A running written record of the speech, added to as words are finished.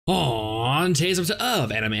On today's episode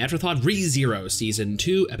of Anime Afterthought ReZero Season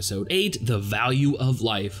 2, Episode 8, The Value of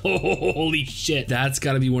Life. Holy shit, that's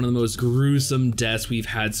gotta be one of the most gruesome deaths we've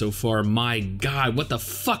had so far. My god, what the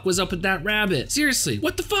fuck was up with that rabbit? Seriously,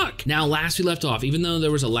 what the fuck? Now, last we left off, even though there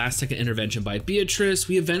was a last-second intervention by Beatrice,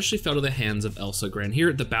 we eventually fell to the hands of Elsa Grant here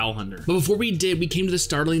at the Bow Hunter. But before we did, we came to the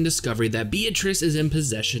startling discovery that Beatrice is in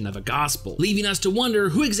possession of a gospel, leaving us to wonder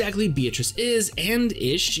who exactly Beatrice is, and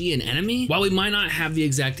is she an enemy? While we might not have the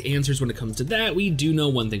exact answers when it comes to that, we do know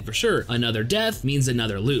one thing for sure. Another death means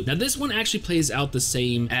another loop. Now this one actually plays out the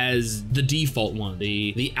same as the default one,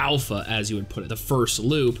 the alpha as you would put it, the first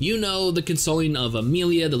loop. You know, the consoling of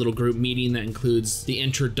Amelia, the little group meeting that includes the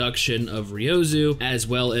introduction of Ryozu, as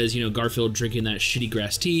well as, you know, Garfield drinking that shitty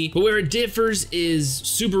grass tea. But where it differs is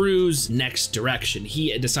Subaru's next direction.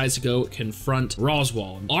 He decides to go confront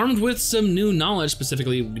Roswell. Armed with some new knowledge,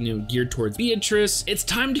 specifically, you know, geared towards Beatrice, it's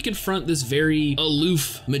time to confront this very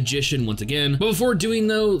aloof magician once again. But before doing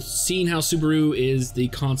though, seeing how Subaru is the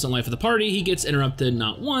constant life of the party, he gets interrupted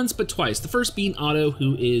not once, but twice. The first being Otto,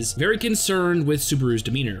 who is very concerned with Subaru's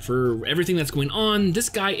demeanor. For everything that's going on, this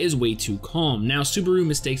guy is way too calm. Now Subaru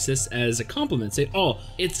mistakes this as a compliment, saying, oh,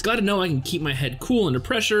 it's glad to know I can keep my head cool under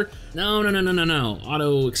pressure. No.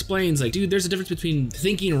 Otto explains, like, dude, there's a difference between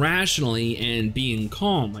thinking rationally and being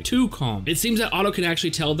calm, like too calm. It seems that Otto can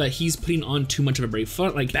actually tell that he's putting on too much of a brave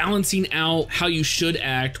front, like balancing out how you should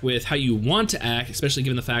act with how you want to act, especially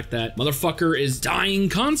given the fact that motherfucker is dying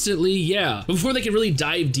constantly, yeah. But before they can really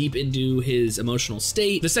dive deep into his emotional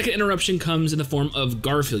state, the second interruption comes in the form of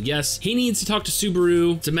Garfield. Yes, he needs to talk to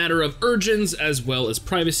Subaru. It's a matter of urgence as well as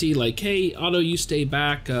privacy, like, hey, Otto, you stay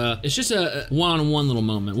back. It's just a one-on-one little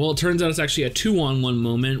moment. Well, it turns out it's actually a two-on-one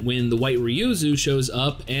moment when the white Ryozu shows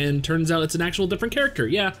up, and turns out it's an actual different character.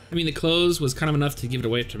 Yeah, I mean, the clothes was kind of enough to give it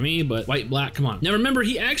away to me, but white, black, come on. Now remember,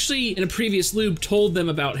 he actually, in a previous loop, told them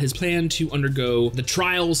about his plan to undergo the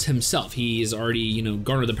trials himself. He's already, you know,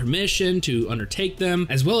 garnered the permission to undertake them,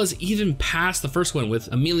 as well as even past the first one.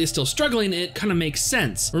 With Amelia still struggling, it kind of makes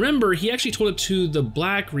sense. Remember, he actually told it to the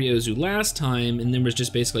black Ryozu last time, and then was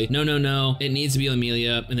just basically, no, it needs to be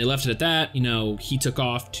Amelia, and they left it at that. You know, he took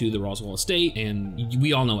off to the Roswell estate, and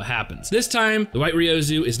we all know what happens. This time, the white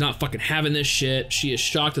Ryozu is not fucking having this shit. She is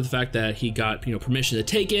shocked at the fact that he got, you know, permission to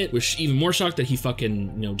take it, which even more shocked that he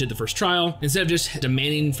fucking, you know, did the first trial. Instead of just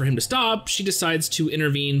demanding for him to stop, she decides to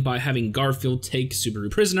intervene by having Garfield take Subaru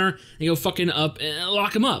prisoner and go fucking up and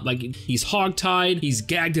lock him up. Like, he's hogtied, he's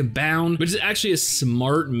gagged and bound, which is actually a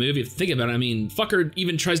smart move if you think about it. I mean, fucker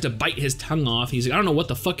even tries to bite his tongue off. He's like, I don't know what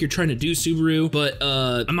the fuck you're trying to do, Subaru, but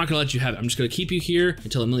I'm not gonna let you have it. I'm just gonna keep you here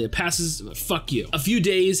until Amelia passes. Fuck you. A few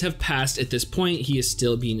days have passed at this point. He is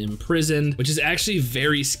still being imprisoned, which is actually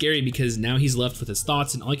very scary because now he's left with his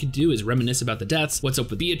thoughts and all he can do is reminisce about the deaths. What's up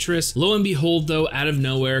with Beatrice? Lo and behold though, out of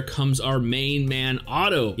nowhere comes our main man,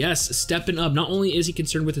 Otto. Yes, stepping up. Not only is he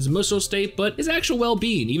concerned with his emotional state, but his actual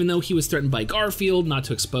well-being, even though he was threatened by Garfield not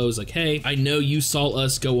to expose, like, hey, I know you saw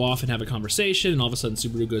us go off and have a conversation, and all of a sudden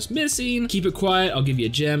Subaru goes missing. Keep it quiet, I'll give you a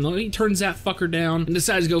gem. He turns that fucker down and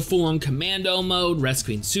decides to go full-on commando mode,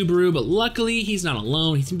 rescuing Subaru, but luckily he's not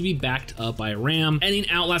alone. He seemed to be backed up by Ram, ending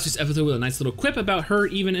out last week's episode with a nice little quip about her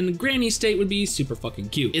even in a granny state would be super fucking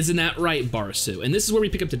cute. Isn't that right, Barsu? And this is where we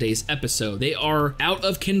pick up today's episode. They are out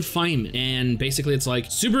of confinement, and basically it's like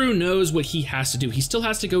Subaru knows what he has to do. He still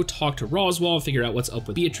has to go talk to Roswell, figure out what's up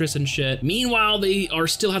with Beatrice and shit. Meanwhile, they are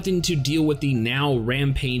still having to deal with the now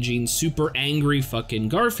rampaging, super angry fucking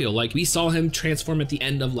Garfield. Like, we saw him transform at the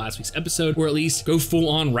end of last week's episode, or at least go full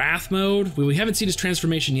on wrath mode. We haven't seen his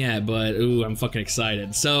transformation yet, but ooh, I'm fucking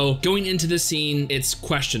excited. So going into this scene, it's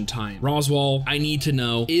question time. Roswell, I need to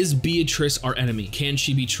know, is Beatrice our enemy? Can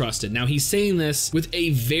she be trusted? Now he's saying this with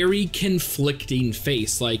a very conflicting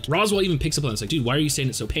face. Like, Roswell even picks up on this, like, dude, why are you saying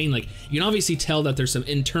it so pain? Like, you can obviously tell that there's some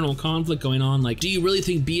internal conflict going on. Like, do you really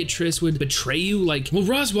think Beatrice would betray you? Like, well,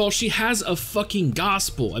 Roswell, she has a fucking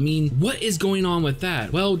gospel. I mean, what is going on with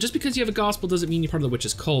that? Well, just because you have a gospel doesn't mean you're part of the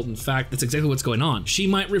witch's cult. In fact, that's exactly what's going on. She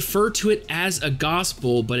might refer to it as a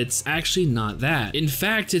gospel, but it's actually not that. In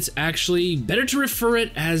fact, it's actually better to refer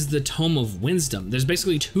it as the Tome of Wisdom. There's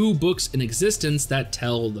basically two books in existence that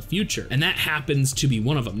tell the future, and that happens to be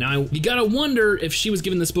one of them. Now, you gotta wonder if she was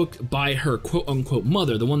given this book by her quote-unquote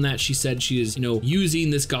mother, the one that she said she is, you know, using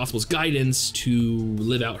this gospel's guidance to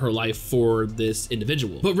live out her life for this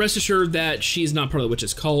individual. But rest assured that she is not part of the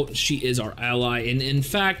witch's cult. She is our ally, and in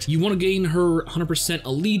fact, you want to gain her 100%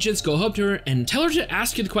 allegiance, go up to her and tell her to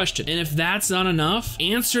ask you the question. And if that's not enough,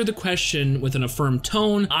 answer the question with an affirmed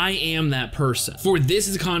tone. I am that person. For this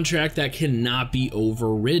is a contract that cannot be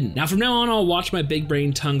overridden. Now, from now on, I'll watch my big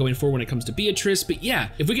brain tongue going forward when it comes to Beatrice, but yeah,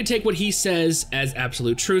 if we could take what he says as absolute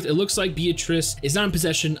absolute truth. It looks like Beatrice is not in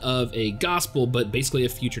possession of a gospel, but basically a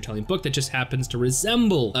future-telling book that just happens to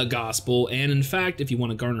resemble a gospel. And in fact, if you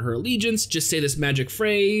want to garner her allegiance, just say this magic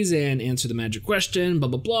phrase and answer the magic question, blah,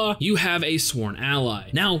 blah, blah. You have a sworn ally.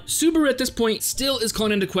 Now, Subaru at this point still is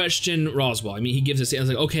calling into question Roswaal. I mean, he gives us, I was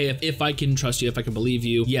like, okay, if I can trust you, if I can believe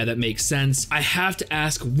you, yeah, that makes sense. I have to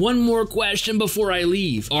ask one more question before I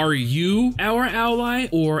leave. Are you our ally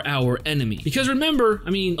or our enemy? Because remember, I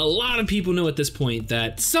mean, a lot of people know at this point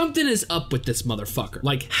that something is up with this motherfucker.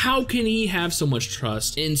 Like, how can he have so much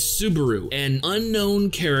trust in Subaru, an unknown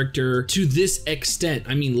character, to this extent?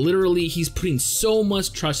 I mean, literally, he's putting so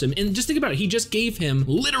much trust in him. And just think about it, he just gave him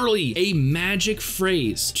literally a magic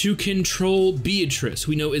phrase to control Beatrice,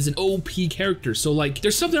 who we know is an OP character. So like,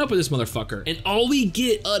 there's something up with this motherfucker. And all we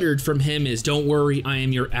get uttered from him is, don't worry, I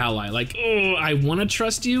am your ally. Like, oh, I wanna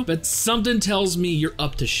trust you, but something tells me you're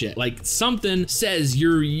up to shit. Like, something says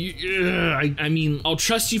I mean, I'll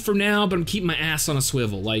trust you for now, but I'm keeping my ass on a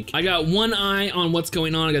swivel. Like, I got one eye on what's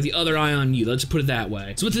going on, I got the other eye on you. Let's just put it that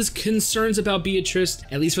way. So with his concerns about Beatrice,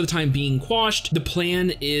 at least for the time being, quashed, the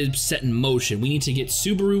plan is set in motion. We need to get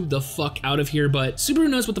Subaru the fuck out of here, but Subaru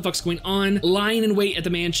knows what the fuck's going on. Lying in wait at the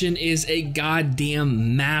mansion is a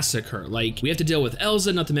goddamn massacre. Like, we have to deal with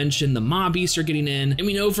Elsa, not to mention the mob beasts are getting in, and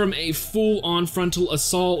we know from a full-on frontal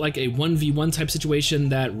assault, like a 1v1 type situation,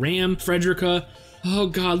 that Ram, Frederica, oh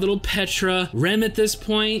god, little Petra, Rem at this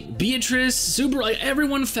point, Beatrice, Subaru, like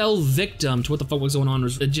everyone fell victim to what the fuck was going on.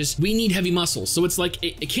 It just, we need heavy muscles. So it's like,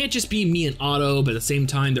 it can't just be me and Otto, but at the same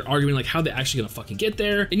time, they're arguing like how they're actually gonna fucking get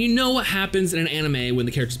there. And you know what happens in an anime when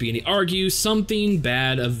the characters begin to argue, something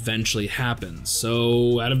bad eventually happens.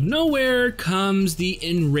 So out of nowhere comes the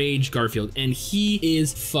enraged Garfield, and he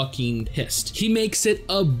is fucking pissed. He makes it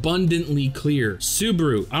abundantly clear,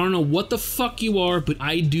 Subaru, I don't know what the fuck you are, but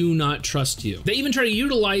I do not trust you. They even try to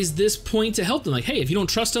utilize this point to help them. Like, hey, if you don't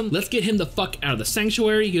trust him, let's get him the fuck out of the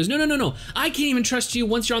sanctuary. He goes, no, I can't even trust you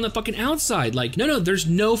once you're on the fucking outside. Like, no, there's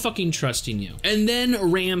no fucking trusting you. And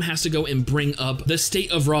then Ram has to go and bring up the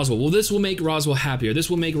state of Roswaal. Well, this will make Roswaal happier. This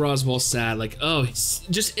will make Roswaal sad. Like, oh,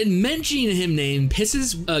 just mentioning him name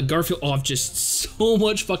pisses Garfield off just so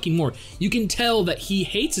much fucking more. You can tell that he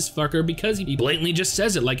hates this fucker because he blatantly just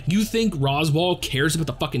says it. Like, you think Roswaal cares about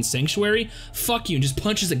the fucking sanctuary? Fuck you, and just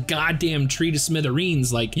punches a goddamn tree to smithereens.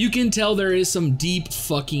 Like, you can tell there is some deep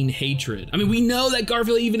fucking hatred. I mean, we know that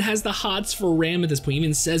Garfield even has the hots for Ram at this point. He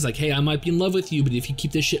even says like, hey, I might be in love with you, but if you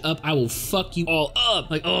keep this shit up, I will fuck you all up.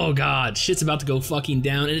 Like, oh god, shit's about to go fucking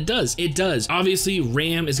down. And it does. Obviously,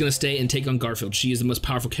 Ram is gonna stay and take on Garfield. She is the most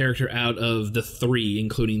powerful character out of the three,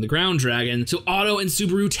 including the ground dragon. So Otto and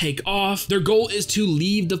Subaru take off. Their goal is to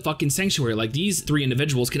leave the fucking sanctuary. Like, these three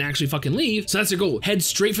individuals can actually fucking leave. So that's their goal. Head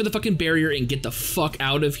straight for the fucking barrier and get the fuck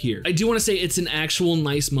out of here. I do want to say it's an actual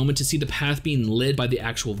nice moment to see the path being lit by the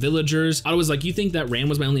actual villagers. I was like, you think that Ram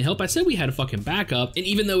was my only help? I said we had a fucking backup. And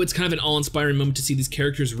even though it's kind of an all-inspiring moment to see these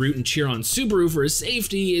characters root and cheer on Subaru for his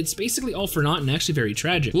safety, it's basically all for naught and actually very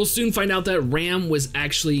tragic. We'll soon find out that Ram was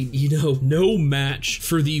actually, you know, no match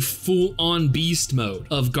for the full-on beast mode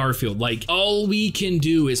of Garfield. Like, all we can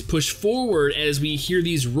do is push forward as we hear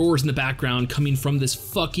these roars in the background coming from this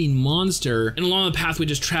fucking monster. And along the path we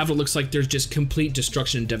just traveled, it looks like there's just complete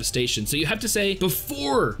destruction and devastation. So you have to say,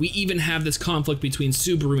 before we even have this conflict between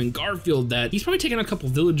Subaru and Garfield, that he's probably taken a couple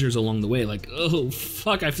villagers along the way. Like, oh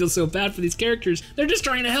fuck, I feel so bad for these characters. They're just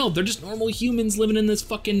trying to help. They're just normal humans living in this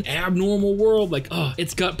fucking abnormal world. Like, oh,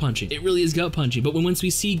 it's gut punching. It really is gut punching. But once we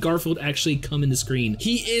see Garfield actually come into screen,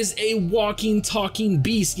 he is a walking, talking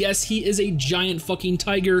beast. Yes, he is a giant fucking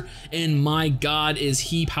tiger, and my god, is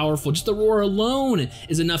he powerful. Just the roar alone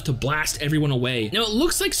is enough to blast everyone away. Now, it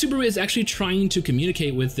looks like Subaru is actually trying to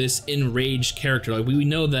communicate with this enraged character. Like, we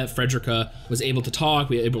know that Frederica was able to talk,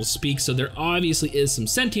 we were able to speak, so there obviously is some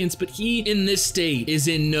sentience, but he, in this state, is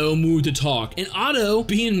in no mood to talk. And Otto,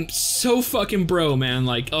 being so fucking bro, man,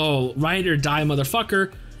 like, oh, ride or die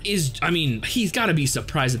motherfucker, is, I mean, he's gotta be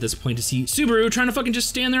surprised at this point to see Subaru trying to fucking just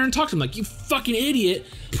stand there and talk to him like, you fucking idiot,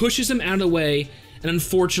 pushes him out of the way. And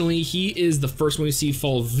unfortunately, he is the first one we see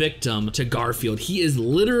fall victim to Garfield. He is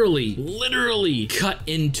literally cut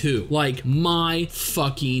in two. Like, my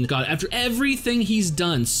fucking god. After everything he's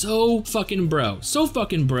done, so fucking bro,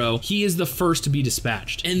 he is the first to be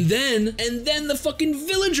dispatched. And then the fucking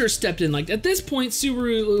villager stepped in. Like, at this point,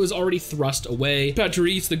 Subaru was already thrust away.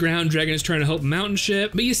 Patrice, the ground dragon, is trying to help mountain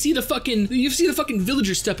ship. But you see the fucking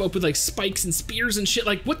villager step up with like spikes and spears and shit.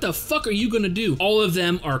 Like, what the fuck are you gonna do? All of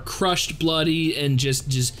them are crushed, bloody, and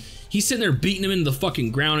just He's sitting there beating him into the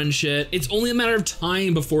fucking ground and shit. It's only a matter of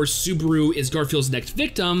time before Subaru is Garfield's next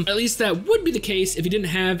victim. At least that would be the case if he didn't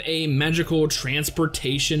have a magical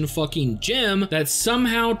transportation fucking gem that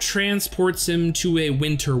somehow transports him to a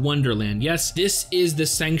winter wonderland. Yes, this is the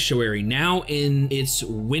sanctuary now in its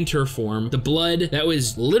winter form. The blood that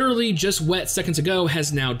was literally just wet seconds ago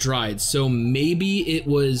has now dried. So maybe it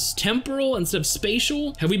was temporal instead of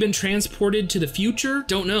spatial. Have we been transported to the future?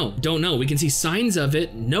 Don't know. Don't know. We can see signs of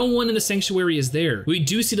it. No one in the sanctuary is there. We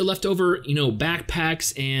do see the leftover, you know,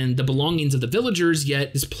 backpacks and the belongings of the villagers,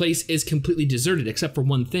 yet this place is completely deserted except for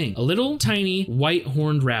one thing, a little tiny white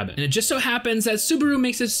horned rabbit. And it just so happens that Subaru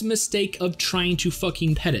makes this mistake of trying to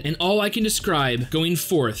fucking pet it. And all I can describe going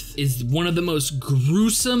forth is one of the most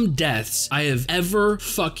gruesome deaths I have ever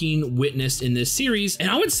fucking witnessed in this series.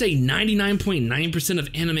 And I would say 99.9% of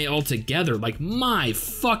anime altogether. Like, my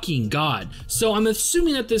fucking god. So I'm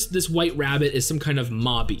assuming that this white rabbit is some kind of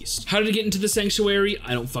maw beast. How did it get into the sanctuary?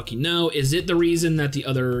 I don't fucking know. Is it the reason that the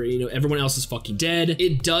other, you know, everyone else is fucking dead?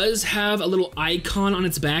 It does have a little icon on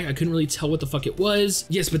its back. I couldn't really tell what the fuck it was.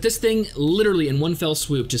 Yes, but this thing literally in one fell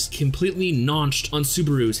swoop just completely notched on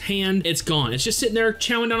Subaru's hand. It's gone. It's just sitting there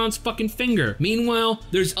chowing down on its fucking finger. Meanwhile,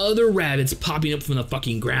 there's other rabbits popping up from the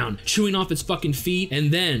fucking ground, chewing off its fucking feet.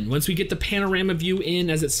 And then once we get the panorama view in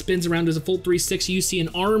as it spins around as a full 360, you see an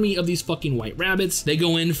army of these fucking white rabbits. They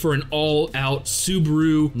go in for an all-out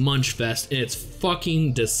Subaru munch fest, and it's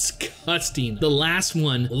fucking disgusting. The last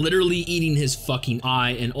one literally eating his fucking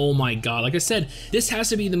eye, and oh my god, like I said, this has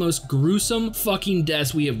to be the most gruesome fucking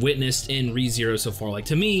deaths we have witnessed in ReZero so far. Like,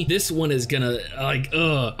 to me, this one is gonna, like,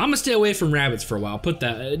 I'm gonna stay away from rabbits for a while. I'm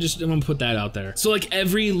gonna put that out there. So like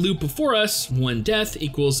every loop before us, one death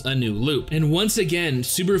equals a new loop. And once again,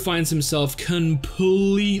 Subaru finds himself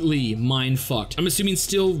completely mind-fucked. I'm assuming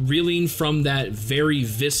still reeling from that very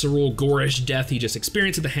visceral, gorish death he just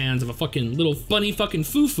experienced at the hands of a fucking little bunny fucking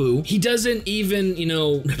foo-foo. He doesn't even, you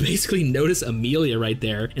know, basically notice Amelia right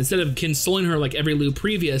there. Instead of consoling her like every loop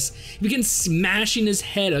previous, he begins smashing his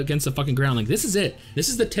head against the fucking ground. Like, this is it. This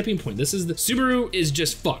is the tipping point. This is the Subaru is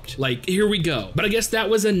just fucked. Like, here we go. But I guess that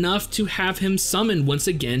was enough to have him summoned once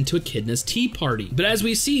again to Echidna's tea party. But as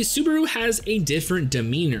we see, Subaru has a different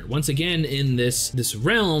demeanor. Once again, in this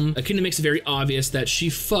realm, Echidna makes it very obvious that she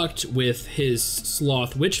fucked with his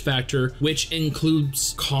sloth witch factor, which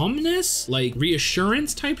includes calmness, like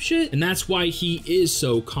reassurance type shit. And that's why he is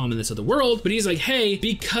so calm in this other world. But he's like, hey,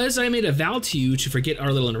 because I made a vow to you to forget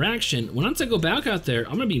our little interaction, once I go back out there,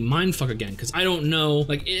 I'm gonna be mindfuck again, because I don't know,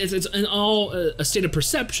 like, it's in all a state of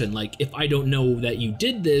perception. Like, if I don't know that you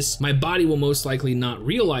did this, my body will most likely not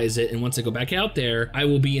realize it, and once I go back out there, I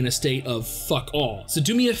will be in a state of fuck all. So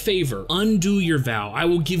do me a favor, undo your vow. I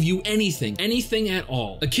will give you anything at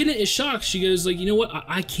all. Echidna is shocked. She goes like, you know what,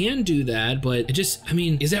 I can do that, but it just, I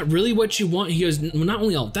mean, is that really what you want? He goes, well, not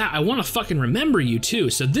only all that, I want to fucking remember you too.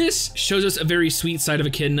 So this shows us a very sweet side of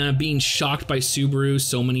Echidna, being shocked by Subaru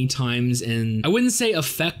so many times, and I wouldn't say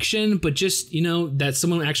affection, but just, you know, that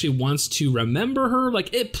someone actually wants to remember her.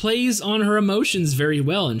 Like, it plays on her emotions very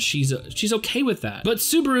well, and she's okay with that. But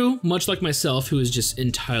Subaru, much like myself, who is just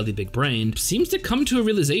entirely big brained, seems to come to a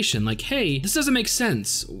realization like, hey, this doesn't make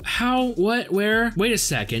sense. How, what, where? Wait a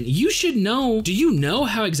second, you should know. Do you know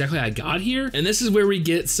how exactly I got here? And this is where we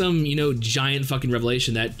get some, you know, giant fucking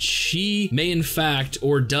revelation that she may in fact,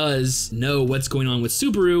 or does know what's going on with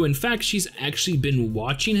Subaru. In fact, she's actually been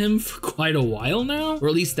watching him for quite a while now, or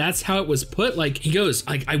at least that's how it was put. Like, he goes,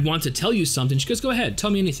 I want to tell you something. She goes, go ahead, tell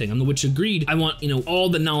me anything. I'm the witch agreed. I want, you know, all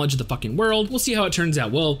the knowledge of the fucking world. We'll see how it turns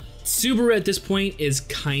out. Well, Subaru at this point is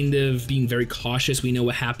kind of being very cautious. We know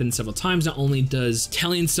what happened several times. Not only does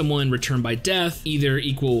telling someone return by death either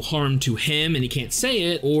equal harm to him and he can't say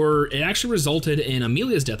it, or it actually resulted in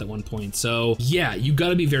Amelia's death at one point. So yeah, you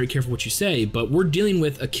gotta be very careful what you say, but we're dealing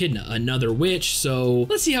with Echidna, another witch, so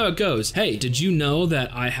let's see how it goes. Hey, did you know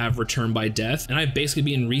that I have returned by death? And I've basically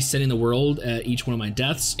been resetting the world at each one of my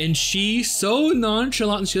deaths. And she, so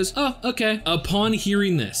nonchalant, and she goes, oh, okay. Upon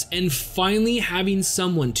hearing this and finally having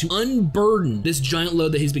someone to unburden this giant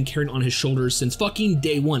load that he's been carrying on his shoulders since fucking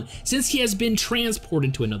day one, since he has been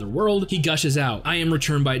transported to another world, he gushes out, I am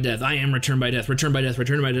returned by death, I am returned by death, returned by death,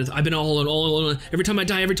 returned by death, I've been all alone, every time I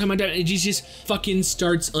die, and he just fucking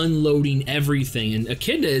starts unloading everything. And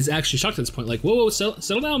Echidna is actually shocked at this point, like, whoa,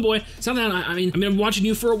 settle down, boy, settle down, I mean, I'm watching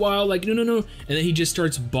you for a while, like, no, and then he just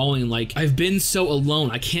starts bawling, like, I've been so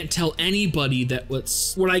alone, I can't tell anybody that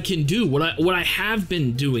what I can do, what I have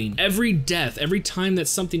been doing. Every death, every time that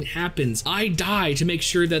something happens, I die to make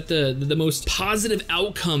sure that the most positive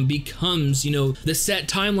outcome becomes, you know, the set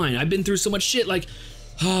timeline. I've been through so much shit, like,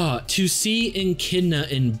 To see Echidna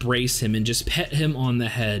embrace him and just pet him on the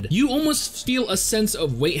head, you almost feel a sense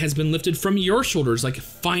of weight has been lifted from your shoulders. Like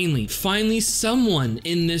finally someone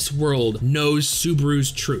in this world knows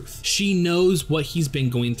Subaru's truth. She knows what he's been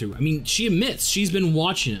going through. I mean, she admits she's been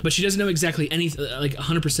watching it, but she doesn't know exactly anything, like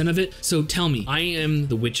 100% of it. So tell me, I am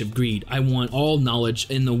the Witch of Greed. I want all knowledge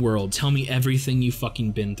in the world. Tell me everything you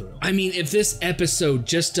fucking been through. I mean, if this episode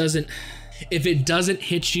just doesn't... If it doesn't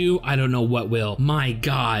hit you, I don't know what will. My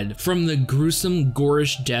God, from the gruesome,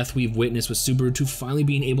 gorish death we've witnessed with Subaru to finally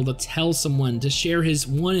being able to tell someone to share his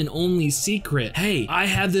one and only secret. Hey, I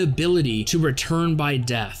have the ability to return by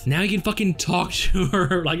death. Now you can fucking talk to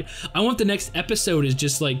her. Like, I want the next episode is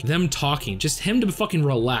just like them talking, just him to fucking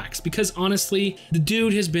relax. Because honestly, the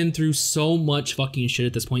dude has been through so much fucking shit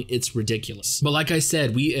at this point, it's ridiculous. But like I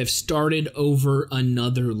said, we have started over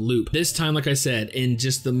another loop. This time, like I said, in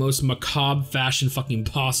just the most macabre fashion fucking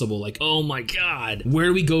possible. Like, oh my God, where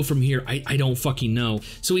do we go from here? I don't fucking know.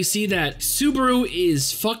 So we see that Subaru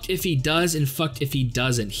is fucked if he does and fucked if he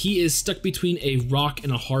doesn't. He is stuck between a rock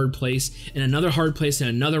and a hard place and another hard place and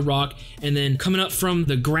another rock, and then coming up from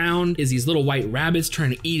the ground is these little white rabbits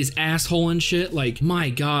trying to eat his asshole and shit. Like,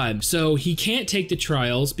 my God. So he can't take the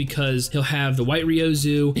trials because he'll have the white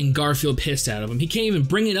Ryozu and Garfield pissed out of him. He can't even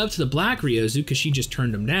bring it up to the black Ryozu because she just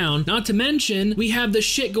turned him down. Not to mention, we have the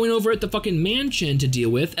shit going over at the fucking mansion to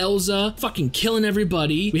deal with. Elsa fucking killing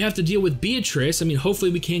everybody. We have to deal with Beatrice. I mean,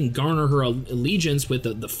 hopefully we can garner her allegiance with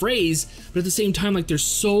the phrase, but at the same time, like, there's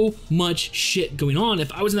so much shit going on.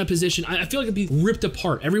 If I was in that position, I feel like I'd be ripped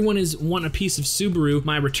apart. Everyone is wanting a piece of Subaru,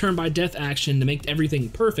 my return by death action to make everything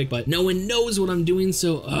perfect, but no one knows what I'm doing,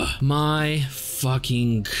 so my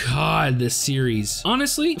fucking God, this series.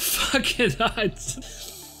 Honestly, fuck it.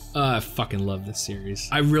 I fucking love this series.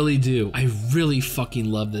 I really do. I really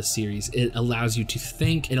fucking love this series. It allows you to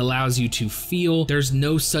think. It allows you to feel. There's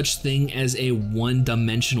no such thing as a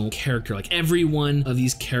one-dimensional character. Like, every one of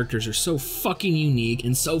these characters are so fucking unique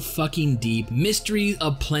and so fucking deep. Mystery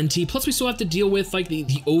aplenty. Plus, we still have to deal with, like,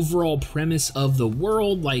 the overall premise of the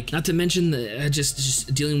world. Like, not to mention the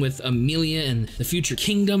just dealing with Amelia and the future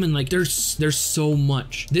kingdom. And, like, there's so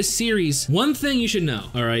much. This series, one thing you should know,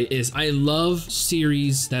 all right, is I love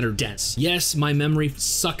series that are dense. Yes, my memory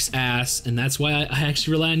sucks ass, and that's why I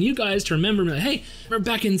actually rely on you guys to remember, like, hey, remember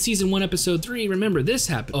back in season 1, episode 3, remember this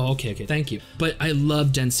happened. Oh, okay, thank you. But I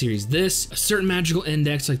love dense series. This, a certain magical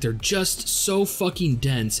index, like, they're just so fucking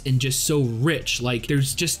dense and just so rich. Like,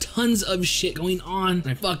 there's just tons of shit going on.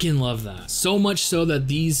 I fucking love that. So much so that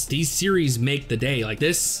these series make the day. Like,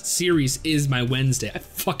 this series is my Wednesday. I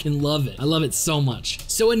fucking love it. I love it so much.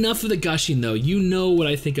 So enough of the gushing though. You know what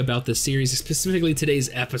I think about this series, specifically today's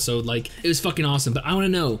episode. Like, it was fucking awesome, but I want to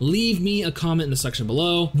know, leave me a comment in the section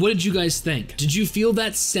below. What did you guys think? Did you feel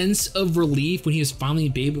that sense of relief when he was finally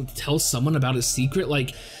able to tell someone about his secret?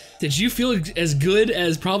 Like, did you feel as good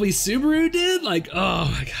as probably Subaru did? Like, oh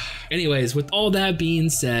my God. Anyways, with all that being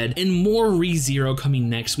said, and more ReZero coming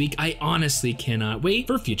next week, I honestly cannot wait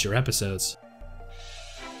for future episodes.